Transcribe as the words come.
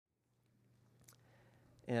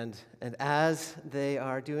And as they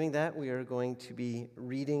are doing that, we are going to be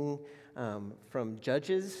reading from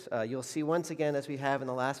Judges. You'll see once again, as we have in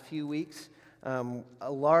the last few weeks, a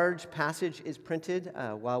large passage is printed.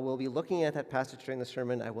 While we'll be looking at that passage during the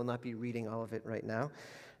sermon, I will not be reading all of it right now.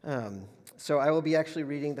 So I will be actually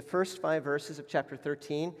reading the first 5 verses of chapter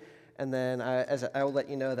 13, and then I will let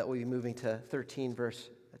you know that we'll be moving to 13, verse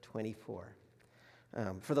 24.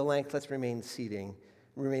 For the length, let's remain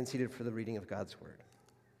seated for the reading of God's word.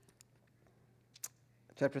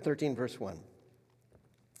 Chapter 13, verse 1.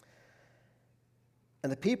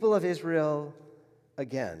 And the people of Israel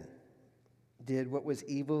again did what was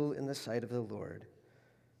evil in the sight of the Lord.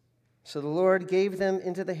 So the Lord gave them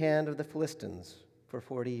into the hand of the Philistines for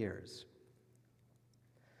 40 years.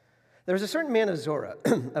 There was a certain man of Zorah,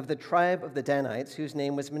 of the tribe of the Danites, whose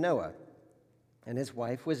name was Manoah, and his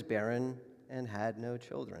wife was barren and had no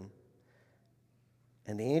children.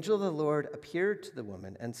 And the angel of the Lord appeared to the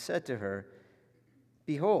woman and said to her,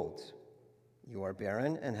 "Behold, you are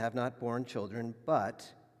barren and have not borne children,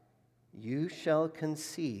 but you shall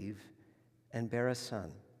conceive and bear a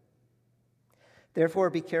son. Therefore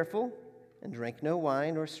be careful and drink no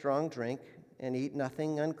wine or strong drink, and eat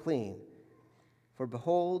nothing unclean. For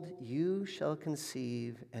behold, you shall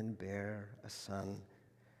conceive and bear a son.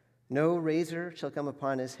 No razor shall come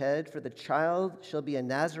upon his head, for the child shall be a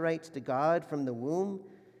Nazirite to God from the womb,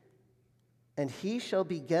 and he shall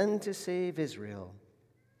begin to save Israel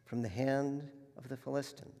from the hand of the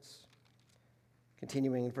Philistines."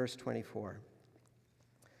 Continuing in verse 24.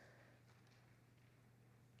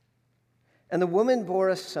 And the woman bore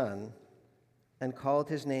a son and called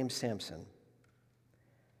his name Samson.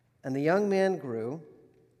 And the young man grew,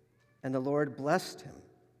 and the Lord blessed him.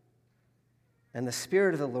 And the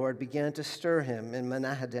Spirit of the Lord began to stir him in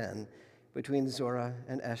Manahadan between Zorah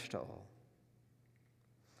and Eshtaol.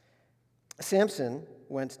 Samson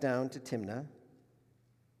went down to Timnah,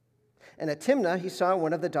 and at Timnah he saw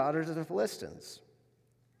one of the daughters of the Philistines.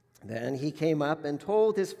 Then he came up and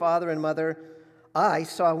told his father and mother, "I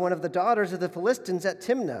saw one of the daughters of the Philistines at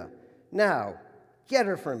Timnah. Now, get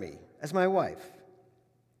her for me as my wife."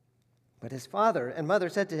 But his father and mother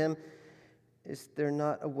said to him, "Is there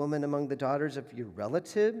not a woman among the daughters of your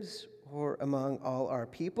relatives or among all our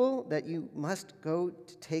people that you must go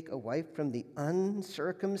to take a wife from the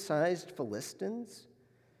uncircumcised Philistines?"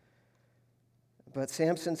 But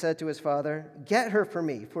Samson said to his father, "Get her for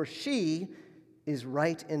me, for she is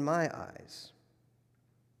right in my eyes."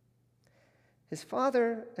 His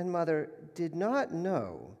father and mother did not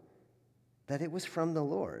know that it was from the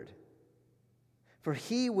Lord, for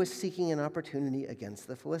he was seeking an opportunity against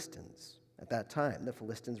the Philistines. At that time, the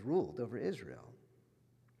Philistines ruled over Israel.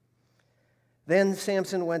 Then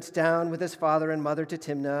Samson went down with his father and mother to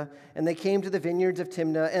Timnah, and they came to the vineyards of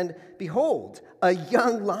Timnah, and behold, a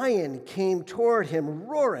young lion came toward him,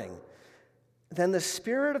 roaring. Then the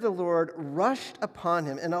Spirit of the Lord rushed upon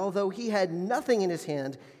him, and although he had nothing in his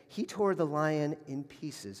hand, he tore the lion in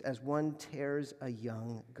pieces, as one tears a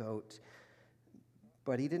young goat.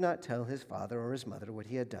 But he did not tell his father or his mother what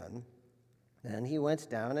he had done. Then he went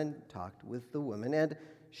down and talked with the woman, and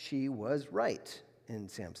she was right in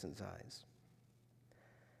Samson's eyes.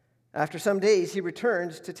 After some days, he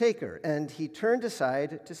returned to take her, and he turned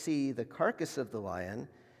aside to see the carcass of the lion,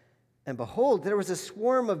 and behold, there was a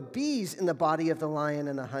swarm of bees in the body of the lion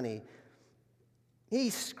and the honey. He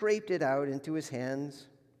scraped it out into his hands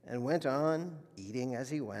and went on, eating as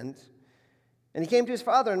he went. And he came to his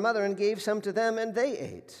father and mother and gave some to them, and they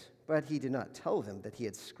ate. But he did not tell them that he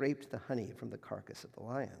had scraped the honey from the carcass of the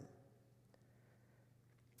lion.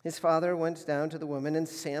 His father went down to the woman, and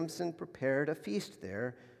Samson prepared a feast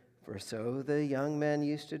there, for so the young men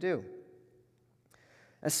used to do.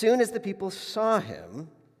 As soon as the people saw him,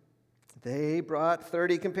 they brought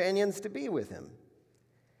 30 companions to be with him.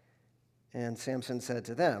 And Samson said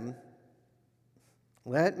to them,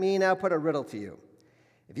 "Let me now put a riddle to you.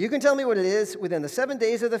 If you can tell me what it is within the 7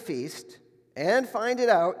 days of the feast and find it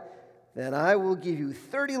out, then I will give you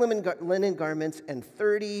 30 linen garments and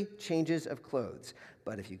 30 changes of clothes.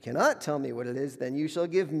 But if you cannot tell me what it is, then you shall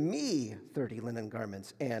give me 30 linen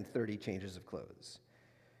garments and 30 changes of clothes."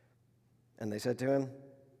 And they said to him,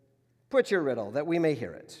 "Put your riddle, that we may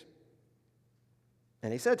hear it."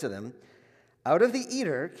 And he said to them, "Out of the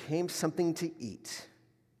eater came something to eat.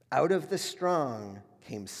 Out of the strong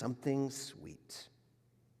came something sweet."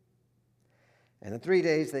 And in 3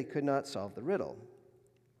 days they could not solve the riddle.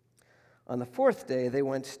 On the 4th day they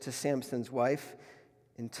went to Samson's wife.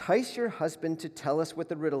 "Entice your husband to tell us what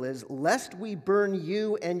the riddle is, lest we burn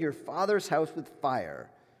you and your father's house with fire.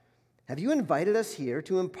 Have you invited us here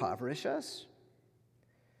to impoverish us?"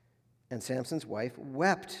 And Samson's wife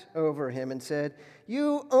wept over him and said,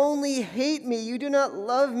 "You only hate me. You do not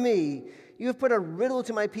love me. You have put a riddle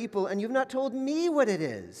to my people, and you have not told me what it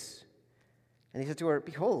is." And he said to her,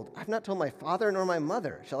 "Behold, I have not told my father nor my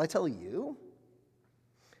mother. Shall I tell you?"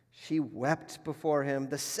 She wept before him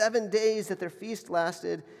the 7 days that their feast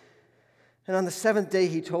lasted. And on the seventh day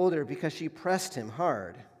he told her, because she pressed him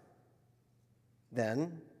hard.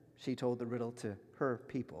 Then she told the riddle to her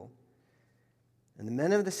people. And the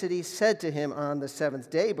men of the city said to him on the seventh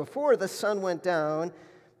day, before the sun went down,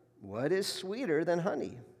 "What is sweeter than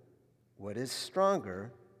honey? What is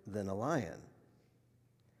stronger than a lion?"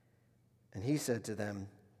 And he said to them,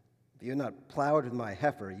 "If you had not plowed with my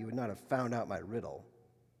heifer, you would not have found out my riddle."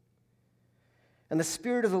 And the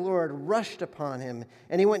Spirit of the Lord rushed upon him,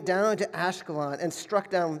 and he went down to Ashkelon and struck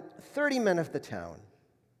down 30 men of the town,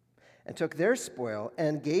 and took their spoil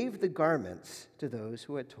and gave the garments to those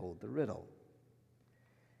who had told the riddle.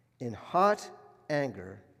 In hot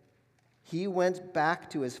anger, he went back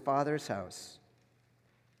to his father's house,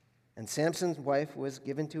 and Samson's wife was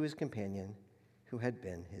given to his companion, who had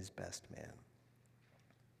been his best man.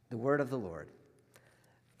 The word of the Lord.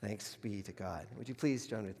 Thanks be to God. Would you please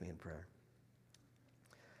join with me in prayer?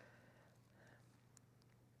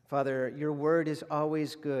 Father, your word is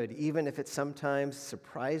always good, even if it's sometimes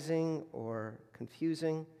surprising or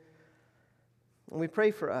confusing. And we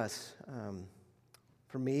pray for us,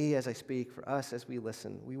 for me as I speak, for us as we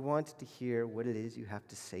listen. We want to hear what it is you have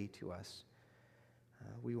to say to us.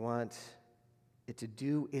 We want it to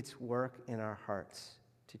do its work in our hearts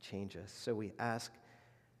to change us. So we ask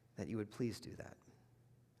that you would please do that.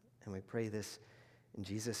 And we pray this in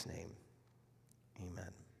Jesus' name.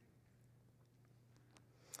 Amen.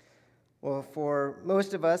 Well, for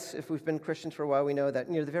most of us, if we've been Christians for a while, we know that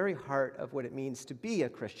near the very heart of what it means to be a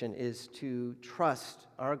Christian is to trust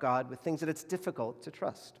our God with things that it's difficult to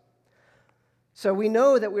trust. So we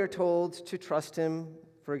know that we are told to trust him,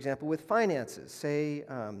 for example, with finances. Say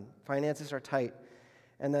finances are tight,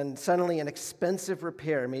 and then suddenly an expensive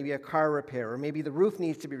repair, maybe a car repair, or maybe the roof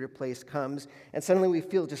needs to be replaced, comes, and suddenly we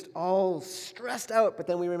feel just all stressed out, but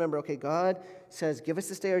then we remember, okay, God says, "Give us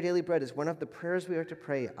this day our daily bread" is one of the prayers we are to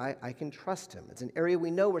pray. I can trust him. It's an area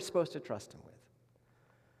we know we're supposed to trust him with.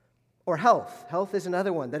 Or health. Health is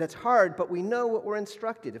another one, that it's hard, but we know what we're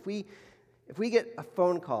instructed. If we get a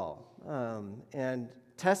phone call and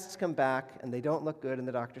tests come back and they don't look good and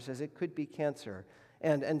the doctor says it could be cancer,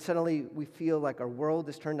 and suddenly we feel like our world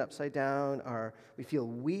is turned upside down, we feel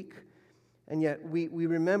weak, and yet we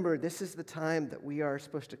remember this is the time that we are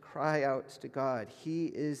supposed to cry out to God. He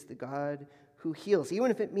is the God who heals.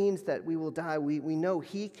 Even if it means that we will die, we know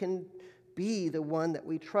he can be the one that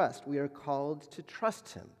we trust. We are called to trust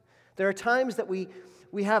him. There are times that we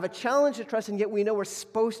have a challenge to trust, and yet we know we're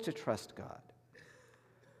supposed to trust God.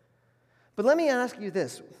 But let me ask you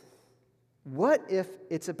this. What if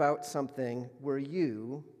it's about something where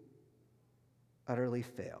you utterly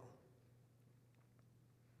fail?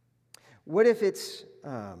 What if it's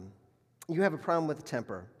you have a problem with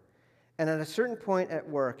temper, and at a certain point at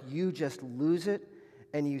work, you just lose it,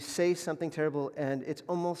 and you say something terrible, and it's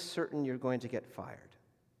almost certain you're going to get fired?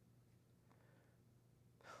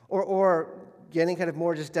 Or getting kind of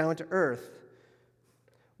more just down to earth,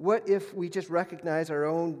 what if we just recognize our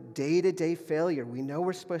own day-to-day failure? We know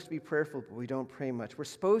we're supposed to be prayerful, but we don't pray much. We're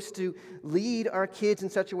supposed to lead our kids in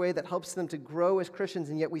such a way that helps them to grow as Christians,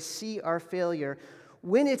 and yet we see our failure.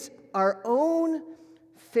 When it's our own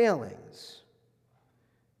failings,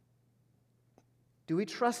 do we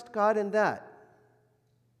trust God in that?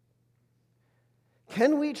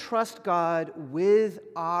 Can we trust God with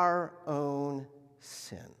our own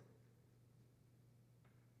sin?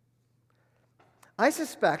 I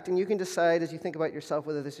suspect, and you can decide as you think about yourself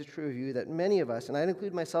whether this is true of you, that many of us, and I'd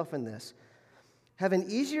include myself in this, have an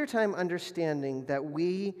easier time understanding that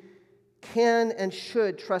we can and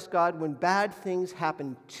should trust God when bad things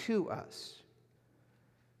happen to us.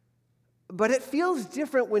 But it feels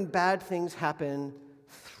different when bad things happen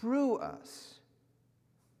through us.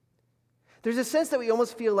 There's a sense that we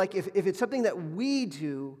almost feel like if it's something that we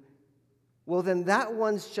do, well, then that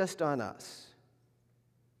one's just on us.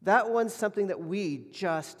 That one's something that we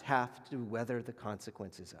just have to weather the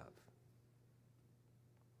consequences of.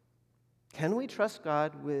 Can we trust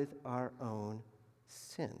God with our own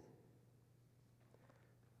sin?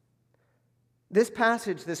 This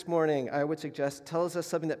passage this morning, I would suggest, tells us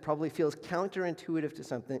something that probably feels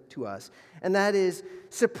counterintuitive to us, and that is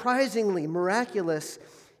surprisingly miraculous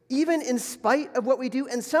Even in spite of what we do,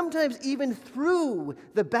 and sometimes even through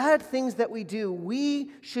the bad things that we do,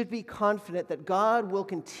 we should be confident that God will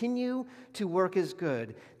continue to work as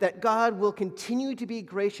good, that God will continue to be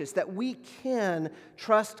gracious, that we can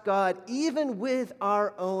trust God even with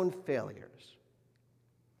our own failures.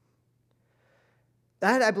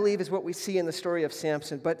 That, I believe, is what we see in the story of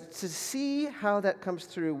Samson. But to see how that comes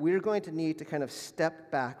through, we're going to need to kind of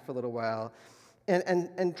step back for a little while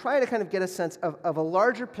and try to kind of get a sense of a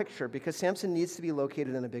larger picture, because Samson needs to be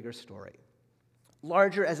located in a bigger story.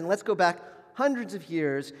 Larger as in, let's go back hundreds of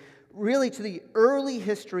years, really to the early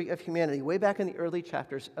history of humanity, way back in the early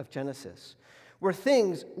chapters of Genesis, where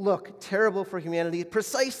things look terrible for humanity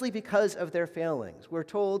precisely because of their failings. We're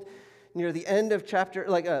told near the end of chapter,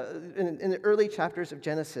 in the early chapters of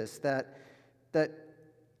Genesis, that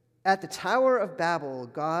at the Tower of Babel,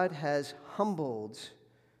 God has humbled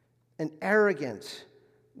an arrogant,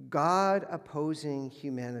 God-opposing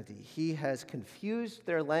humanity. He has confused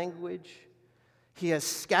their language. He has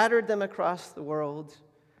scattered them across the world.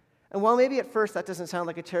 And while maybe at first that doesn't sound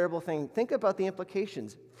like a terrible thing, think about the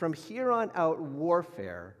implications. From here on out,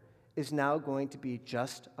 warfare is now going to be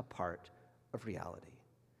just a part of reality.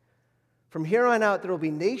 From here on out, there will be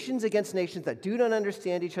nations against nations that do not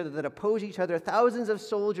understand each other, that oppose each other.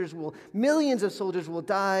 Millions of soldiers will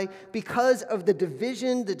die because of the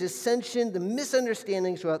division, the dissension, the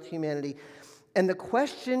misunderstandings throughout humanity. And the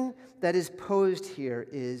question that is posed here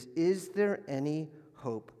is there any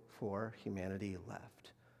hope for humanity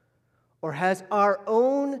left? Or has our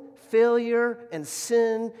own failure and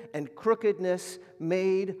sin and crookedness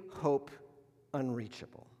made hope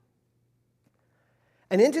unreachable?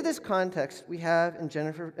 And into this context, we have in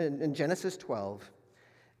Genesis 12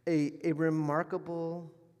 a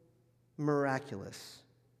remarkable, miraculous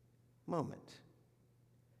moment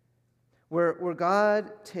where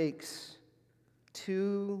God takes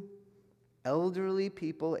two elderly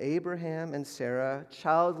people, Abraham and Sarah,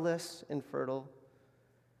 childless and fertile,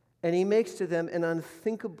 and he makes to them an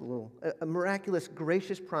unthinkable, a miraculous,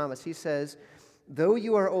 gracious promise. He says, though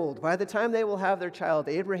you are old, by the time they will have their child,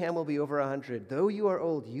 Abraham will be over 100. Though you are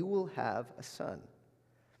old, you will have a son.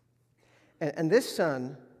 And this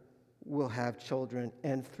son will have children.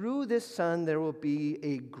 And through this son, there will be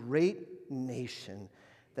a great nation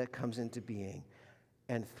that comes into being.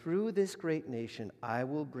 And through this great nation, I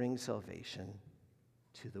will bring salvation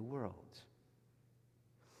to the world.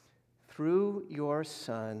 Through your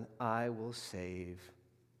son, I will save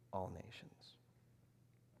all nations.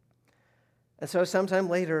 And so sometime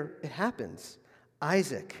later, it happens.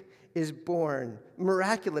 Isaac is born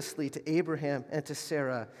miraculously to Abraham and to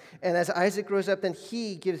Sarah. And as Isaac grows up, then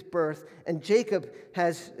he gives birth, and Jacob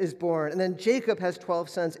is born. And then Jacob has 12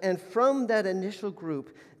 sons. And from that initial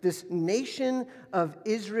group, this nation of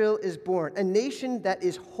Israel is born, a nation that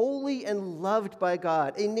is holy and loved by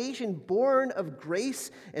God, a nation born of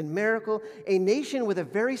grace and miracle, a nation with a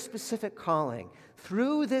very specific calling.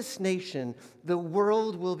 Through this nation, the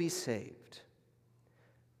world will be saved.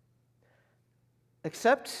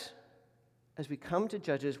 Except, as we come to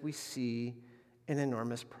Judges, we see an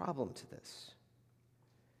enormous problem to this.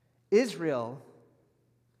 Israel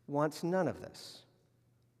wants none of this.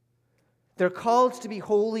 They're called to be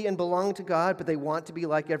holy and belong to God, but they want to be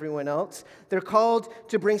like everyone else. They're called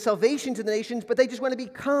to bring salvation to the nations, but they just want to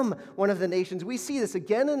become one of the nations. We see this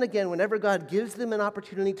again and again whenever God gives them an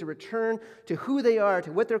opportunity to return to who they are,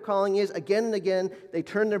 to what their calling is. Again and again, they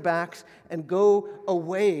turn their backs and go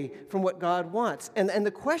away from what God wants. And the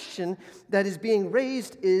question that is being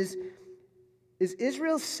raised is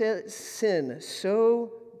Israel's sin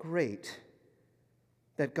so great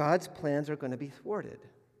that God's plans are going to be thwarted?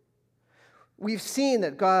 We've seen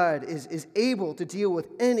that God is able to deal with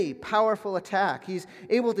any powerful attack. He's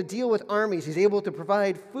able to deal with armies. He's able to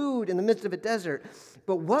provide food in the midst of a desert.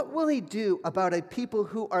 But what will he do about a people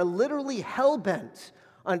who are literally hell-bent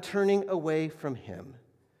on turning away from him?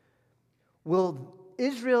 Will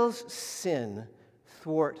Israel's sin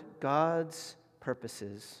thwart God's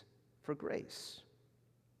purposes for grace?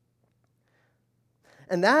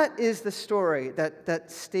 And that is the story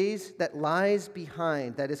that lies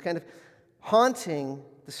behind, that is kind of haunting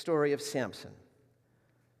the story of Samson.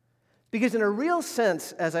 Because in a real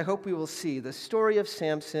sense, as I hope we will see, the story of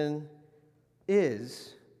Samson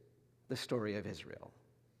is the story of Israel.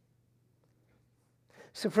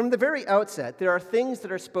 So from the very outset, there are things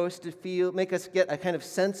that are supposed to make us get a kind of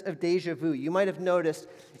sense of deja vu. You might have noticed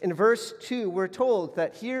in verse 2, we're told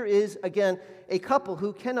that here is, again, a couple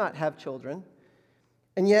who cannot have children,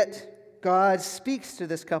 and yet God speaks to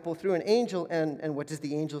this couple through an angel, and what does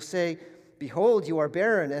the angel say? Behold, you are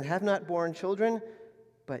barren and have not borne children,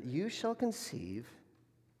 but you shall conceive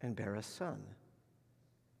and bear a son.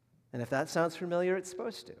 And if that sounds familiar, it's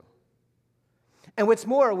supposed to. And what's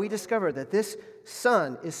more, we discover that this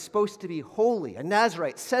son is supposed to be holy, a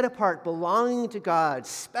Nazirite, set apart, belonging to God,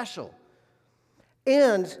 special.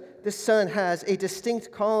 And this son has a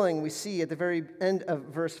distinct calling. We see at the very end of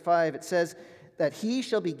verse 5, it says that he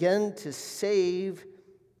shall begin to save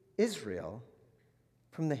Israel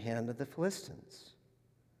from the hand of the Philistines.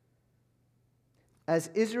 As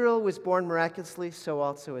Israel was born miraculously, so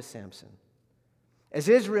also is Samson. As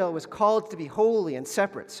Israel was called to be holy and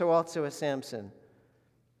separate, so also is Samson.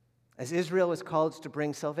 As Israel was called to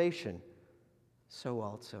bring salvation, so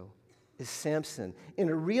also is Samson. In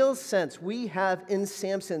a real sense, we have in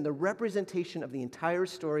Samson the representation of the entire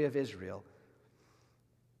story of Israel.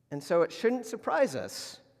 And so it shouldn't surprise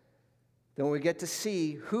us that when we get to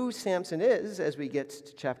see who Samson is as we get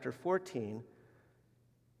to chapter 14,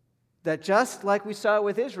 that just like we saw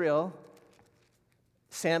with Israel,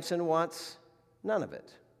 Samson wants none of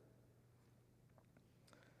it.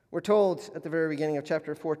 We're told at the very beginning of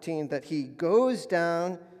chapter 14 that he goes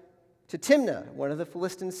down to Timnah, one of the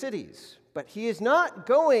Philistine cities. But he is not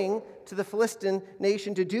going to the Philistine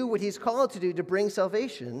nation to do what he's called to do, to bring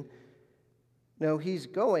salvation. No, he's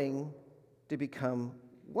going to become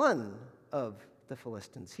one of the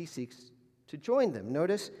Philistines. He seeks to join them.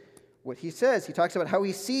 Notice what he says. He talks about how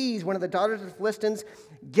he sees one of the daughters of the Philistines.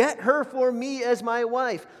 Get her for me as my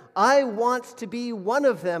wife. I want to be one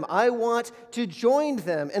of them. I want to join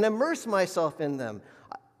them and immerse myself in them.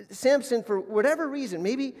 Samson, for whatever reason,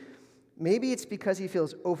 maybe it's because he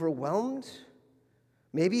feels overwhelmed.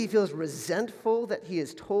 Maybe he feels resentful that he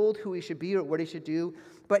is told who he should be or what he should do.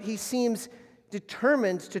 But he seems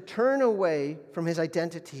determined to turn away from his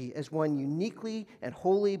identity as one uniquely and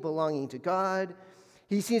wholly belonging to God.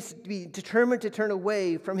 He seems to be determined to turn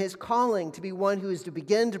away from his calling to be one who is to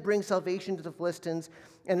begin to bring salvation to the Philistines,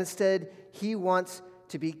 and instead he wants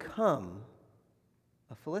to become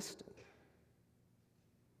a Philistine.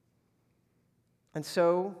 And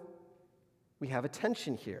so we have a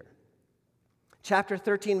tension here. Chapter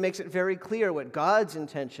 13 makes it very clear what God's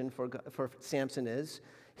intention for Samson is.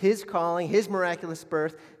 His calling, his miraculous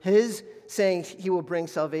birth, his saying he will bring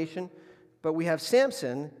salvation. But we have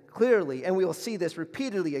Samson clearly, and we will see this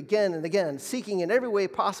repeatedly again and again, seeking in every way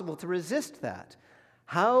possible to resist that.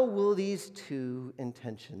 How will these two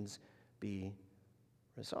intentions be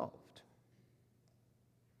resolved?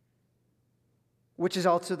 Which is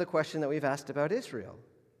also the question that we've asked about Israel.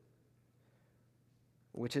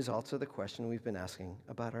 Which is also the question we've been asking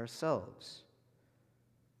about ourselves.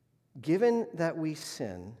 Given that we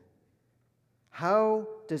sin, how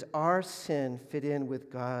does our sin fit in with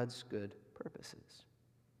God's good purposes?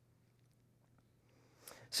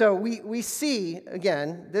 So we see,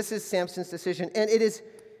 again, this is Samson's decision, and it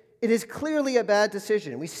is clearly a bad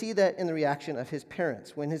decision. We see that in the reaction of his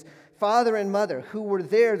parents. When his father and mother, who were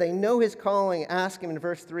there, they know his calling, ask him in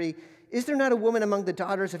verse 3, "Is there not a woman among the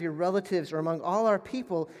daughters of your relatives or among all our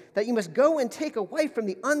people that you must go and take a wife from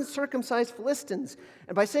the uncircumcised Philistines?"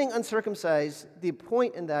 And by saying uncircumcised, the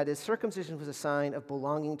point in that is circumcision was a sign of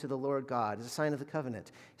belonging to the Lord God. It's a sign of the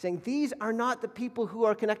covenant. He's saying these are not the people who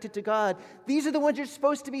are connected to God. These are the ones you're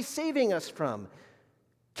supposed to be saving us from.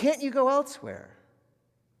 Can't you go elsewhere?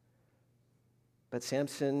 But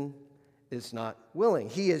Samson is not willing.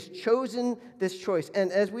 He has chosen this choice.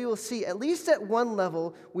 And as we will see, at least at one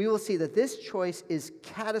level, we will see that this choice is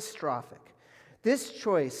catastrophic. This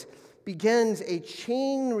choice begins a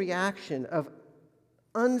chain reaction of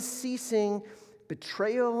unceasing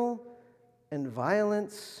betrayal and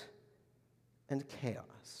violence and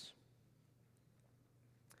chaos.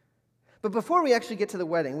 But before we actually get to the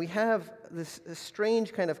wedding, we have this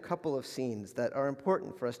strange kind of couple of scenes that are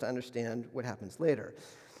important for us to understand what happens later.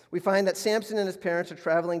 We find that Samson and his parents are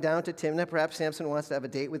traveling down to Timnah. Perhaps Samson wants to have a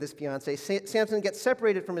date with his fiancée. Samson gets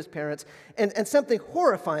separated from his parents, and something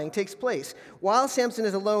horrifying takes place. While Samson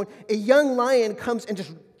is alone, a young lion comes and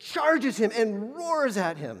just charges him and roars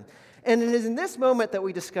at him. And it is in this moment that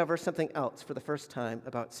we discover something else for the first time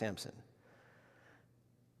about Samson.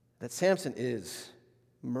 That Samson is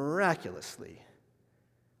miraculously,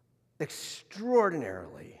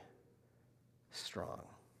 extraordinarily strong.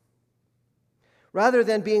 Rather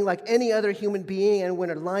than being like any other human being, and when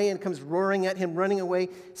a lion comes roaring at him, running away,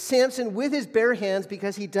 Samson, with his bare hands,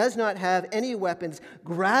 because he does not have any weapons,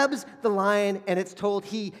 grabs the lion, and it's told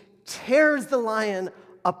he tears the lion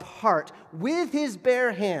apart with his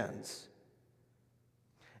bare hands.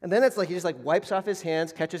 And then it's like he just wipes off his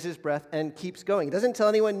hands, catches his breath, and keeps going. He doesn't tell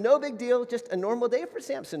anyone, no big deal, just a normal day for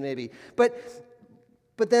Samson maybe. But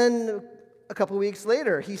then a couple weeks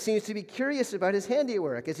later, he seems to be curious about his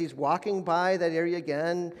handiwork. As he's walking by that area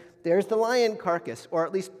again, there's the lion carcass, or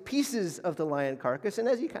at least pieces of the lion carcass. And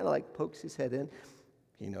as he kind of like pokes his head in,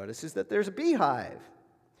 he notices that there's a beehive.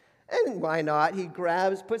 And why not? He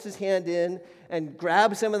puts his hand in and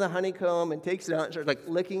grabs some of the honeycomb and takes it out and starts like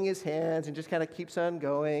licking his hands and just kind of keeps on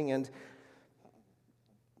going. And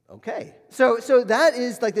okay. So that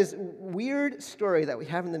is like this weird story that we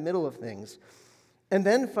have in the middle of things. And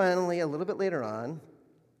then finally, a little bit later on,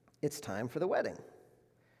 it's time for the wedding.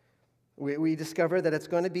 We discover that it's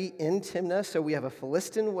going to be in Timnah, so we have a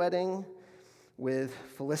Philistine wedding with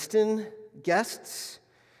Philistine guests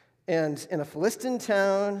and in a Philistine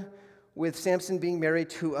town with Samson being married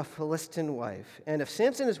to a Philistine wife. And if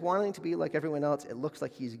Samson is wanting to be like everyone else, it looks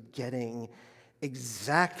like he's getting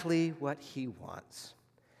exactly what he wants.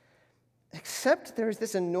 Except there's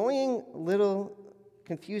this annoying little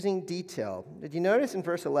confusing detail. Did you notice in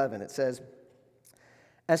verse 11? It says,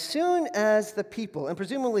 as soon as the people, and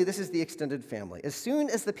presumably this is the extended family, as soon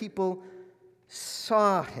as the people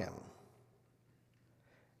saw him,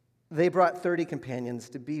 they brought 30 companions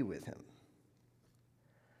to be with him.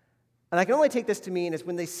 And I can only take this to mean is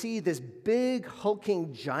when they see this big,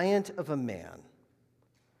 hulking giant of a man,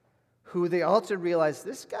 who they also realize,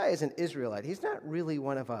 this guy is an Israelite. He's not really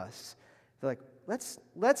one of us. They're like,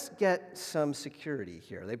 let's get some security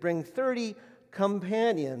here. They bring 30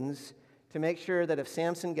 companions to make sure that if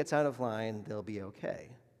Samson gets out of line, they'll be okay.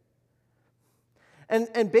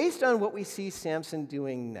 And based on what we see Samson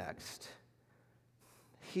doing next,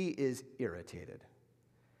 he is irritated.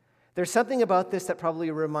 There's something about this that probably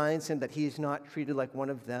reminds him that he's not treated like one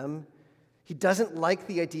of them. He doesn't like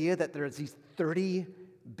the idea that there's these 30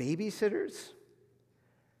 babysitters.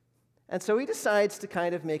 And so he decides to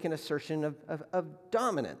kind of make an assertion of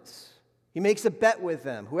dominance. He makes a bet with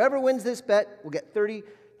them. Whoever wins this bet will get 30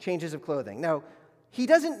 changes of clothing. Now, he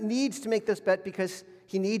doesn't need to make this bet because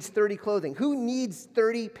he needs 30 clothing. Who needs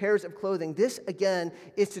 30 pairs of clothing? This, again,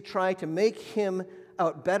 is to try to make him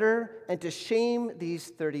out better and to shame these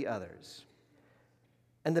 30 others.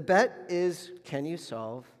 And the bet is, can you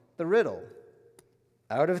solve the riddle?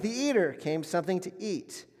 Out of the eater came something to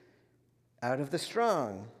eat. Out of the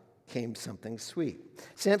strong came something sweet.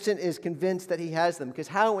 Samson is convinced that he has them, because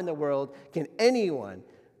how in the world can anyone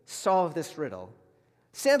solve this riddle?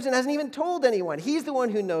 Samson hasn't even told anyone. He's the one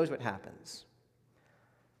who knows what happens.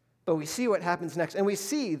 But we see what happens next, and we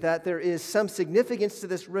see that there is some significance to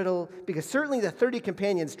this riddle, because certainly the 30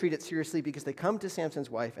 companions treat it seriously, because they come to Samson's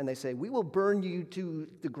wife and they say, we will burn you to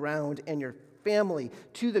the ground and your family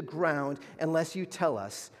to the ground unless you tell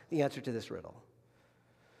us the answer to this riddle.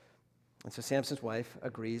 And so Samson's wife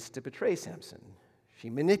agrees to betray Samson.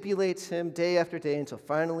 She manipulates him day after day until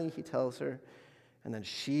finally he tells her, and then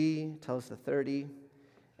she tells the 30.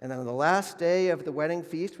 And then on the last day of the wedding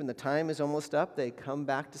feast, when the time is almost up, they come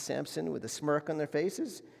back to Samson with a smirk on their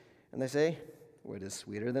faces, and they say, what is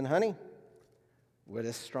sweeter than honey? What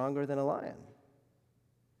is stronger than a lion?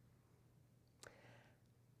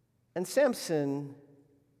 And Samson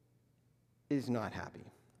is not happy.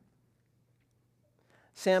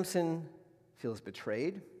 Samson feels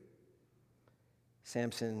betrayed.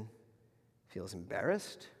 Samson feels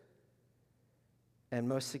embarrassed. And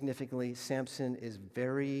most significantly, Samson is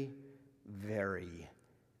very, very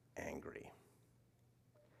angry.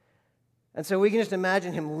 And so we can just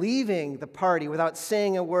imagine him leaving the party without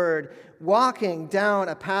saying a word, walking down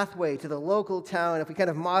a pathway to the local town. If we kind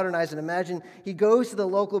of modernize and imagine, he goes to the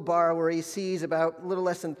local bar where he sees about a little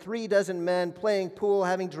less than 36 men playing pool,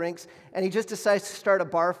 having drinks, and he just decides to start a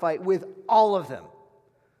bar fight with all of them.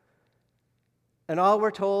 And all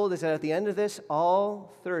we're told is that at the end of this,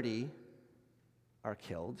 all 30 are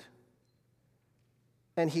killed.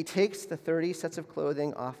 And he takes the 30 sets of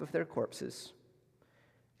clothing off of their corpses,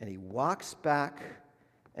 and he walks back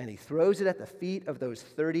and he throws it at the feet of those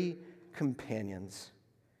 30 companions.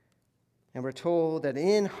 And we're told that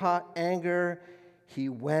in hot anger, he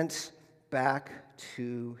went back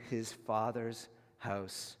to his father's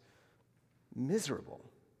house, miserable.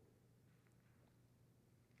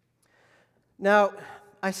 Now,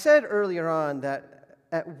 I said earlier on that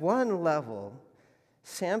at one level,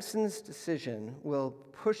 Samson's decision will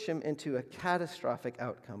push him into a catastrophic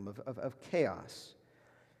outcome of chaos.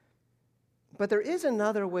 But there is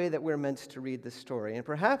another way that we're meant to read this story, and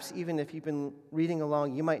perhaps even if you've been reading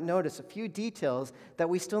along, you might notice a few details that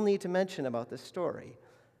we still need to mention about this story.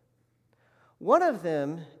 One of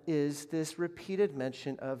them is this repeated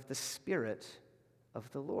mention of the Spirit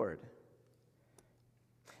of the Lord.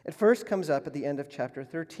 It first comes up at the end of chapter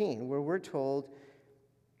 13, where we're told,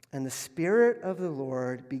 and the Spirit of the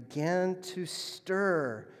Lord began to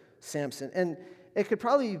stir Samson. And it could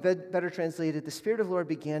probably be better translated, the Spirit of the Lord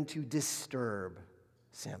began to disturb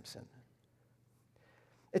Samson.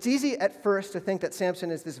 It's easy at first to think that Samson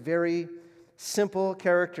is this very simple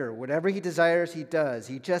character. Whatever he desires, he does.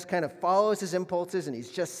 He just kind of follows his impulses, and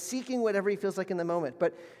he's just seeking whatever he feels like in the moment.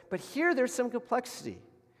 But here there's some complexity.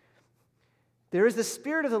 There is the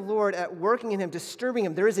Spirit of the Lord at working in him, disturbing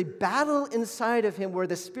him. There is a battle inside of him where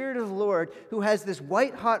the Spirit of the Lord, who has this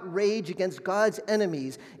white-hot rage against God's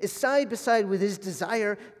enemies, is side by side with his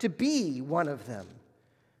desire to be one of them.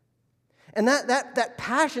 And that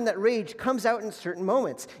passion, that rage, comes out in certain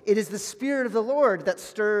moments. It is the Spirit of the Lord that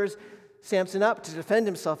stirs Samson up to defend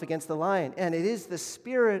himself against the lion. And it is the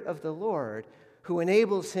Spirit of the Lord who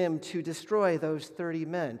enables him to destroy those 30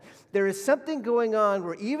 men. There is something going on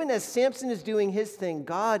where even as Samson is doing his thing,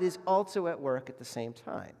 God is also at work at the same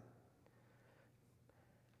time.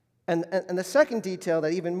 And the second detail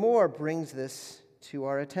that even more brings this to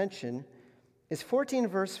our attention is 14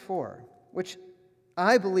 verse 4, which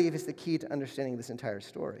I believe is the key to understanding this entire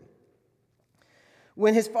story.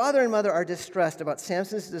 When his father and mother are distressed about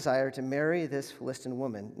Samson's desire to marry this Philistine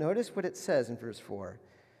woman, notice what it says in verse 4.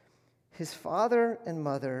 His father and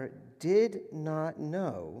mother did not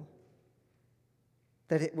know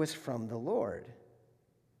that it was from the Lord,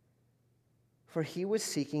 for he was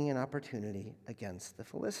seeking an opportunity against the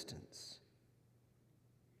Philistines.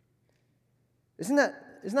 Isn't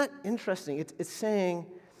that interesting? It's saying,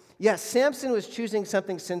 yes, Samson was choosing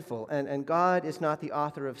something sinful, and God is not the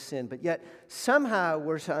author of sin, but yet somehow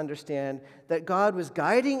we're to understand that God was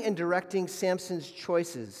guiding and directing Samson's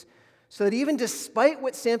choices, so that even despite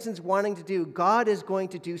what Samson's wanting to do, God is going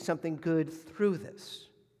to do something good through this.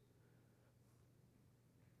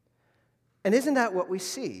 And isn't that what we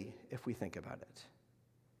see if we think about it?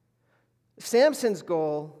 Samson's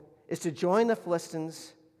goal is to join the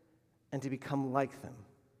Philistines and to become like them.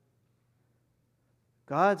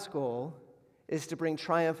 God's goal is to bring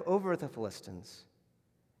triumph over the Philistines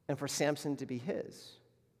and for Samson to be his.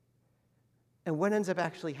 And what ends up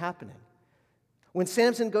actually happening? When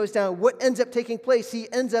Samson goes down, what ends up taking place?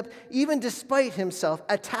 He ends up, even despite himself,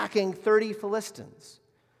 attacking 30 Philistines.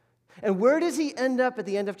 And where does he end up at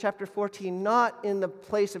the end of chapter 14? Not in the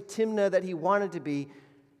place of Timnah that he wanted to be.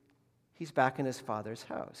 He's back in his father's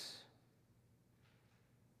house.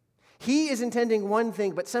 He is intending one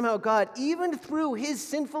thing, but somehow God, even through his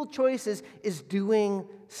sinful choices, is doing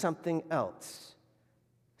something else,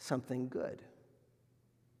 something good.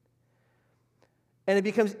 And it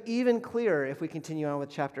becomes even clearer if we continue on with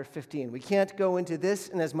chapter 15. We can't go into this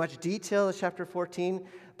in as much detail as chapter 14,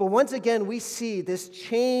 but once again we see this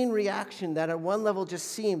chain reaction that at one level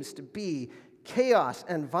just seems to be chaos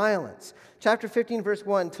and violence. Chapter 15, verse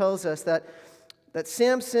 1 tells us that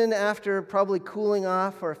Samson, after probably cooling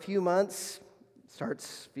off for a few months,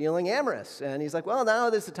 starts feeling amorous. And he's like, well, now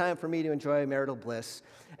is the time for me to enjoy marital bliss.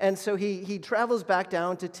 And so he travels back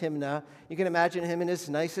down to Timnah. You can imagine him in his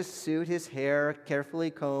nicest suit, his hair carefully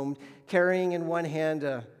combed, carrying in one hand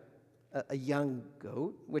a young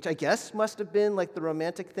goat, which I guess must have been like the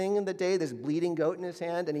romantic thing in the day, this bleeding goat in his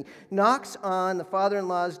hand. And he knocks on the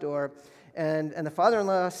father-in-law's door, and the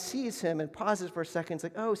father-in-law sees him and pauses for a second. It's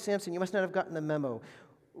like, oh, Samson, you must not have gotten the memo.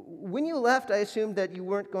 When you left, I assumed that you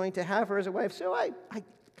weren't going to have her as a wife, so I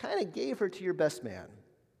kind of gave her to your best man.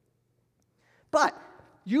 But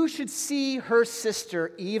you should see her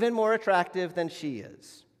sister even more attractive than she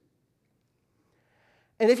is.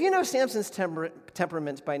 And if you know Samson's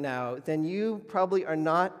temperament by now, then you probably are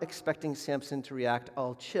not expecting Samson to react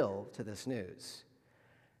all chill to this news.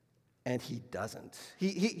 And he doesn't.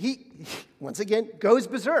 He once again goes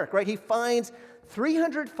berserk, right? He finds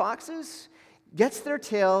 300 foxes, gets their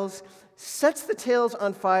tails, sets the tails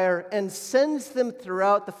on fire, and sends them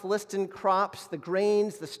throughout the Philistine crops, the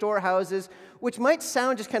grains, the storehouses, which might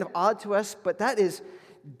sound just kind of odd to us, but that is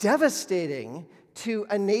devastating to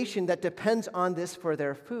a nation that depends on this for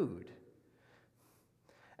their food.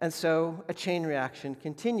 And so a chain reaction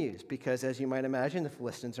continues because, as you might imagine, the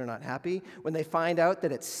Philistines are not happy. When they find out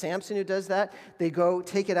that it's Samson who does that, they go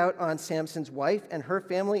take it out on Samson's wife and her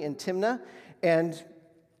family in Timnah and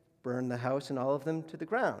burn the house and all of them to the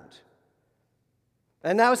ground.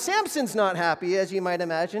 And now Samson's not happy, as you might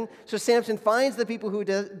imagine. So Samson finds the people who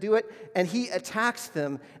do it, and he attacks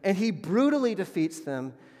them, and he brutally defeats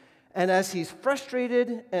them. And as he's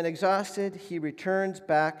frustrated and exhausted, he returns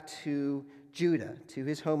back to Judah, to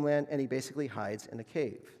his homeland, and he basically hides in a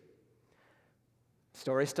cave.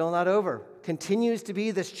 Story's still not over. Continues to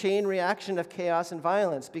be this chain reaction of chaos and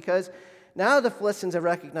violence, because now the Philistines have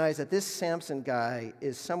recognized that this Samson guy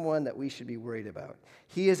is someone that we should be worried about.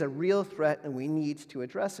 He is a real threat, and we need to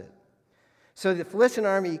address it. So the Philistine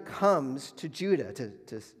army comes to Judah,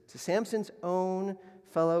 to Samson's own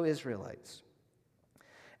fellow Israelites,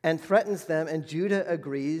 and threatens them, and Judah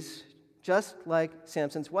agrees, just like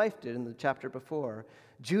Samson's wife did in the chapter before.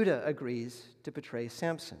 Judah agrees to betray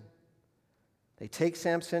Samson. They take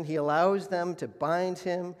Samson. He allows them to bind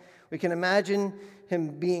him. We can imagine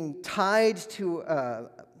him being tied to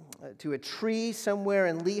a tree somewhere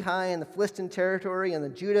in Lehi in the Philistine territory, and the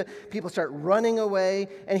Judah people start running away.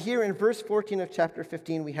 And here in verse 14 of chapter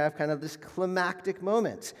 15, we have kind of this climactic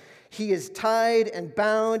moment. He is tied and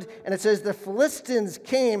bound, and it says the Philistines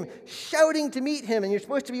came shouting to meet him. And you're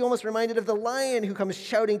supposed to be almost reminded of the lion who comes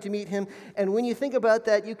shouting to meet him. And when you think about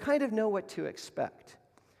that, you kind of know what to expect.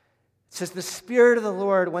 It says the Spirit of the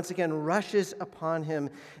Lord once again rushes upon him.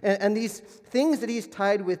 And these things that he's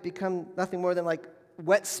tied with become nothing more than like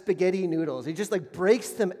wet spaghetti noodles. He just like breaks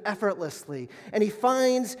them effortlessly. And he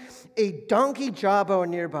finds a donkey jawbone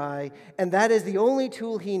nearby, and that is the only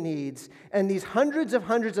tool he needs. And these hundreds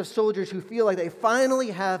of soldiers who feel like they finally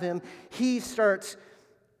have him, he starts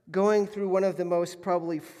going through one of the most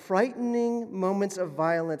probably frightening moments of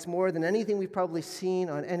violence, more than anything we've probably seen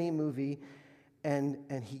on any movie, and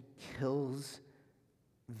he kills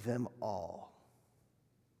them all.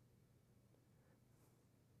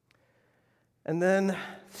 And then,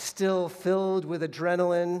 still filled with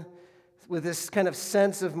adrenaline, with this kind of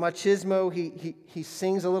sense of machismo, he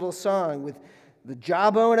sings a little song with the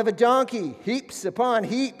jawbone of a donkey, heaps upon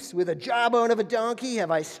heaps, with a jawbone of a donkey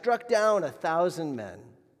have I struck down 1,000 men.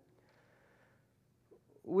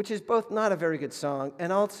 Which is both not a very good song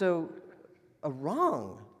and also a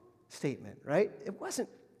wrong statement, right? It wasn't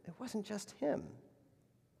just him.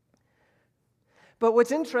 But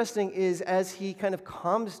what's interesting is as he kind of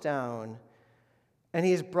calms down, and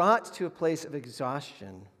he is brought to a place of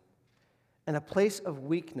exhaustion and a place of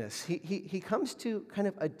weakness. He comes to kind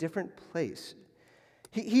of a different place.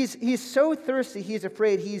 He's so thirsty, he's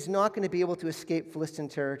afraid he's not going to be able to escape Philistine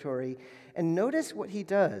territory. And notice what he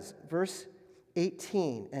does. Verse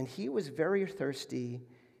 18, and he was very thirsty,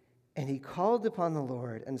 and he called upon the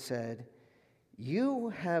Lord and said,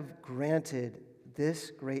 "You have granted this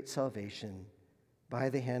great salvation by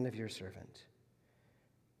the hand of your servant.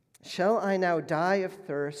 Shall I now die of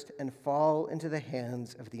thirst and fall into the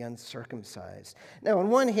hands of the uncircumcised?" Now, on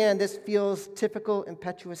one hand, this feels typical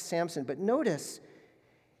impetuous Samson, but notice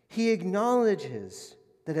he acknowledges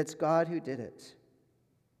that it's God who did it.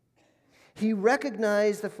 He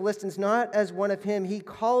recognized the Philistines not as one of him. He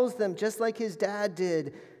calls them, just like his dad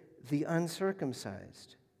did, the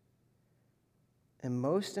uncircumcised. And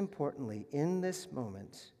most importantly, in this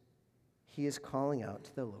moment, he is calling out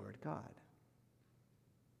to the Lord God.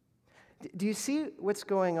 Do you see what's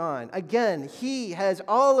going on? Again, he has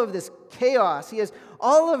all of this chaos. He has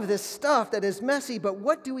all of this stuff that is messy, but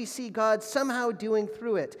what do we see God somehow doing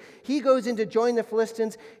through it? He goes in to join the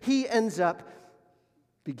Philistines. He ends up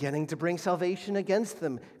beginning to bring salvation against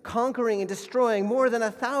them, conquering and destroying more than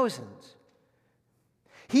 1,000.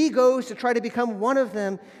 He goes to try to become one of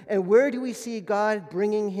them, and where do we see God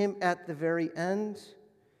bringing him at the very end?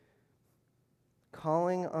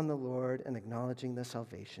 Calling on the Lord and acknowledging the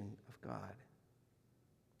salvation of God.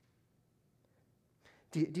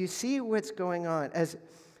 Do you see what's going on? As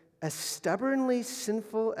stubbornly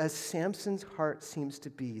sinful as Samson's heart seems to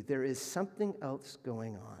be, there is something else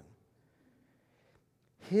going on.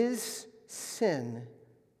 His sin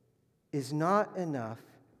is not enough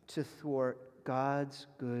to thwart God's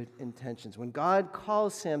good intentions. When God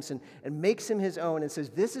calls Samson and makes him his own and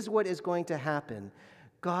says, "This is what is going to happen,"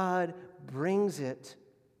 God brings it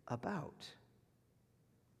about.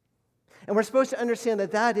 And we're supposed to understand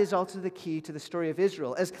that that is also the key to the story of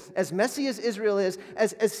Israel. As messy as Israel is,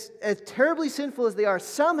 as terribly sinful as they are,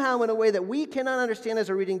 somehow in a way that we cannot understand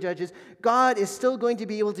as we're reading Judges, God is still going to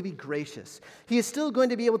be able to be gracious. He is still going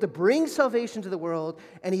to be able to bring salvation to the world,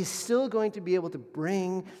 and he's still going to be able to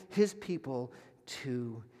bring his people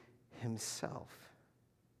to himself.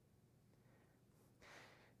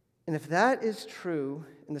 And if that is true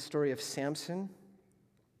in the story of Samson,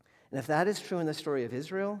 and if that is true in the story of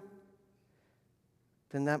Israel,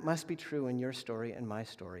 then that must be true in your story and my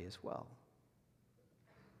story as well.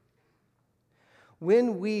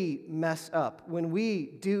 When we mess up, when we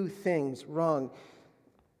do things wrong,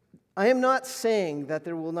 I am not saying that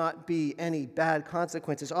there will not be any bad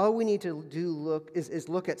consequences. All we need to do is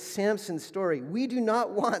look at Samson's story. We do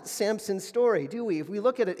not want Samson's story, do we? If we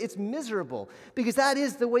look at it, it's miserable because that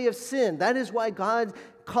is the way of sin. That is why God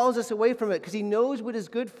calls us away from it, because he knows what is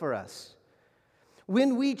good for us.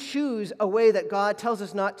 When we choose a way that God tells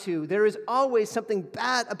us not to, there is always something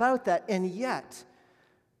bad about that, and yet,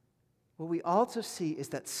 what we also see is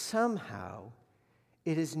that somehow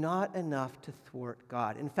it is not enough to thwart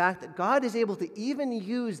God. In fact, that God is able to even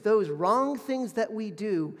use those wrong things that we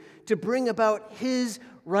do to bring about his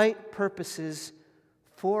right purposes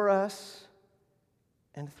for us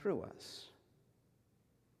and through us.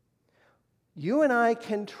 You and I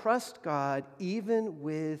can trust God even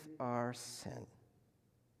with our sin.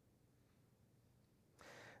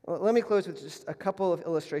 Well, let me close with just a couple of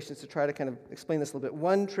illustrations to try to kind of explain this a little bit.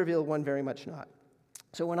 One trivial, one very much not.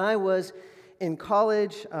 So when I was in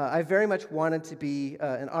college, I very much wanted to be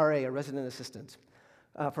an RA, a resident assistant,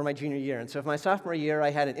 for my junior year. And so for my sophomore year, I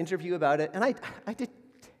had an interview about it, and I did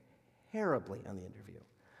terribly on the interview.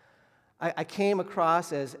 I came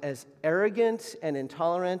across as arrogant and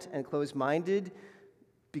intolerant and closed-minded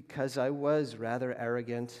because I was rather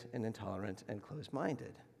arrogant and intolerant and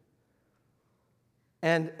closed-minded.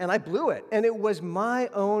 And I blew it, and it was my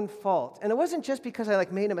own fault. And it wasn't just because I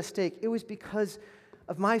made a mistake, it was because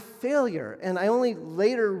of my failure. And I only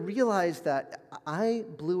later realized that I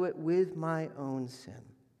blew it with my own sin.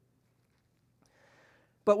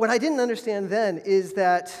 But what I didn't understand then is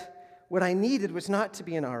that what I needed was not to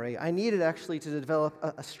be an RA. I needed actually to develop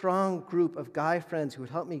a strong group of guy friends who would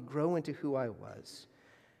help me grow into who I was.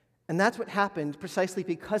 And that's what happened precisely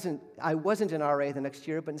because I wasn't an RA the next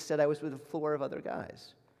year, but instead I was with a floor of other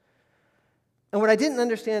guys. And what I didn't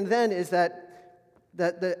understand then is that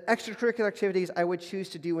the extracurricular activities I would choose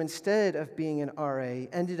to do instead of being an RA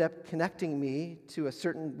ended up connecting me to a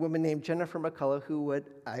certain woman named Jennifer McCullough who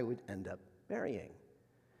I would end up marrying.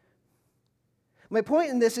 My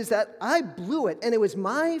point in this is that I blew it, and it was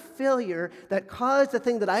my failure that caused the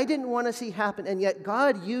thing that I didn't want to see happen, and yet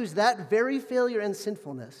God used that very failure and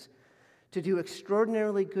sinfulness to do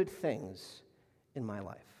extraordinarily good things in my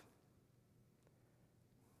life.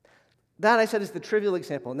 That, I said, is the trivial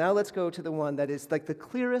example. Now let's go to the one that is the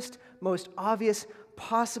clearest, most obvious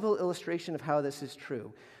possible illustration of how this is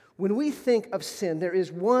true. When we think of sin, there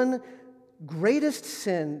is one greatest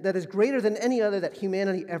sin that is greater than any other that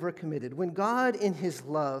humanity ever committed. When God, in his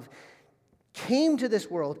love, came to this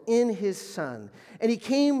world in his Son, and he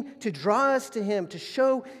came to draw us to him, to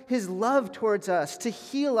show his love towards us, to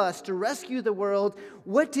heal us, to rescue the world,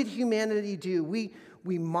 what did humanity do?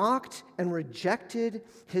 We mocked and rejected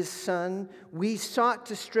his Son. We sought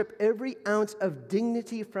to strip every ounce of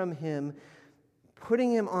dignity from him,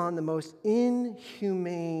 putting him on the most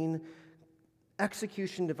inhumane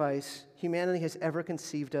execution device humanity has ever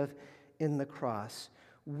conceived of in the cross.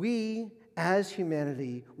 We, as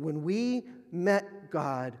humanity, when we met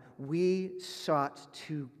God, we sought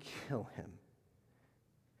to kill him.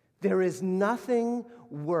 There is nothing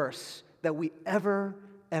worse that we ever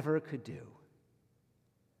could do.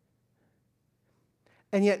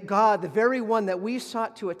 And yet God, the very one that we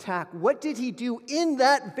sought to attack, what did he do in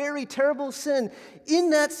that very terrible sin? In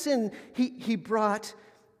that sin, he brought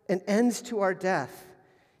an end to our death.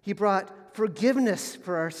 He brought forgiveness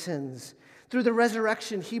for our sins. Through the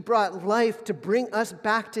resurrection, he brought life to bring us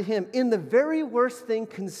back to him. In the very worst thing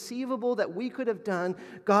conceivable that we could have done,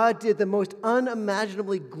 God did the most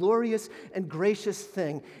unimaginably glorious and gracious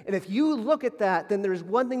thing. And if you look at that, then there's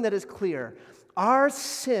one thing that is clear. Our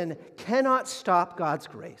sin cannot stop God's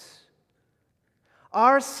grace.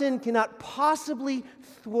 Our sin cannot possibly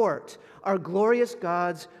thwart our glorious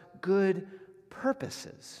God's good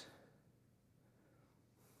purposes.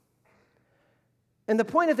 And the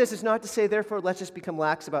point of this is not to say, therefore, let's just become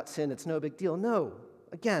lax about sin. It's no big deal. No.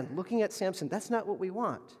 Again, looking at Samson, that's not what we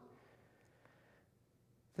want.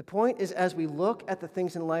 The point is, as we look at the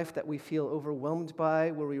things in life that we feel overwhelmed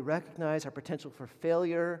by, where we recognize our potential for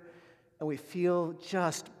failure, and we feel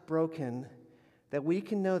just broken, that we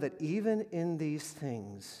can know that even in these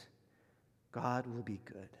things, God will be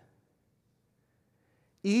good.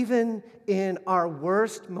 Even in our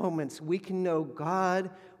worst moments, we can know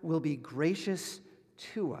God will be gracious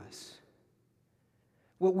to us.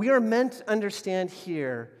 What we are meant to understand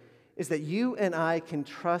here is that you and I can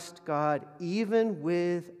trust God even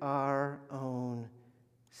with our own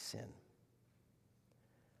sin.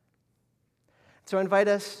 So I invite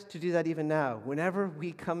us to do that even now. Whenever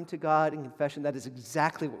we come to God in confession, that is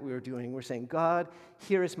exactly what we are doing. We're saying, God,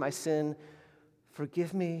 here is my sin.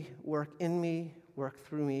 Forgive me, work in me, work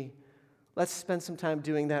through me. Let's spend some time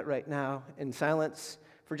doing that right now in silence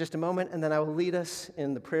for just a moment, and then I will lead us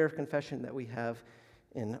in the prayer of confession that we have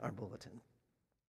in our bulletin.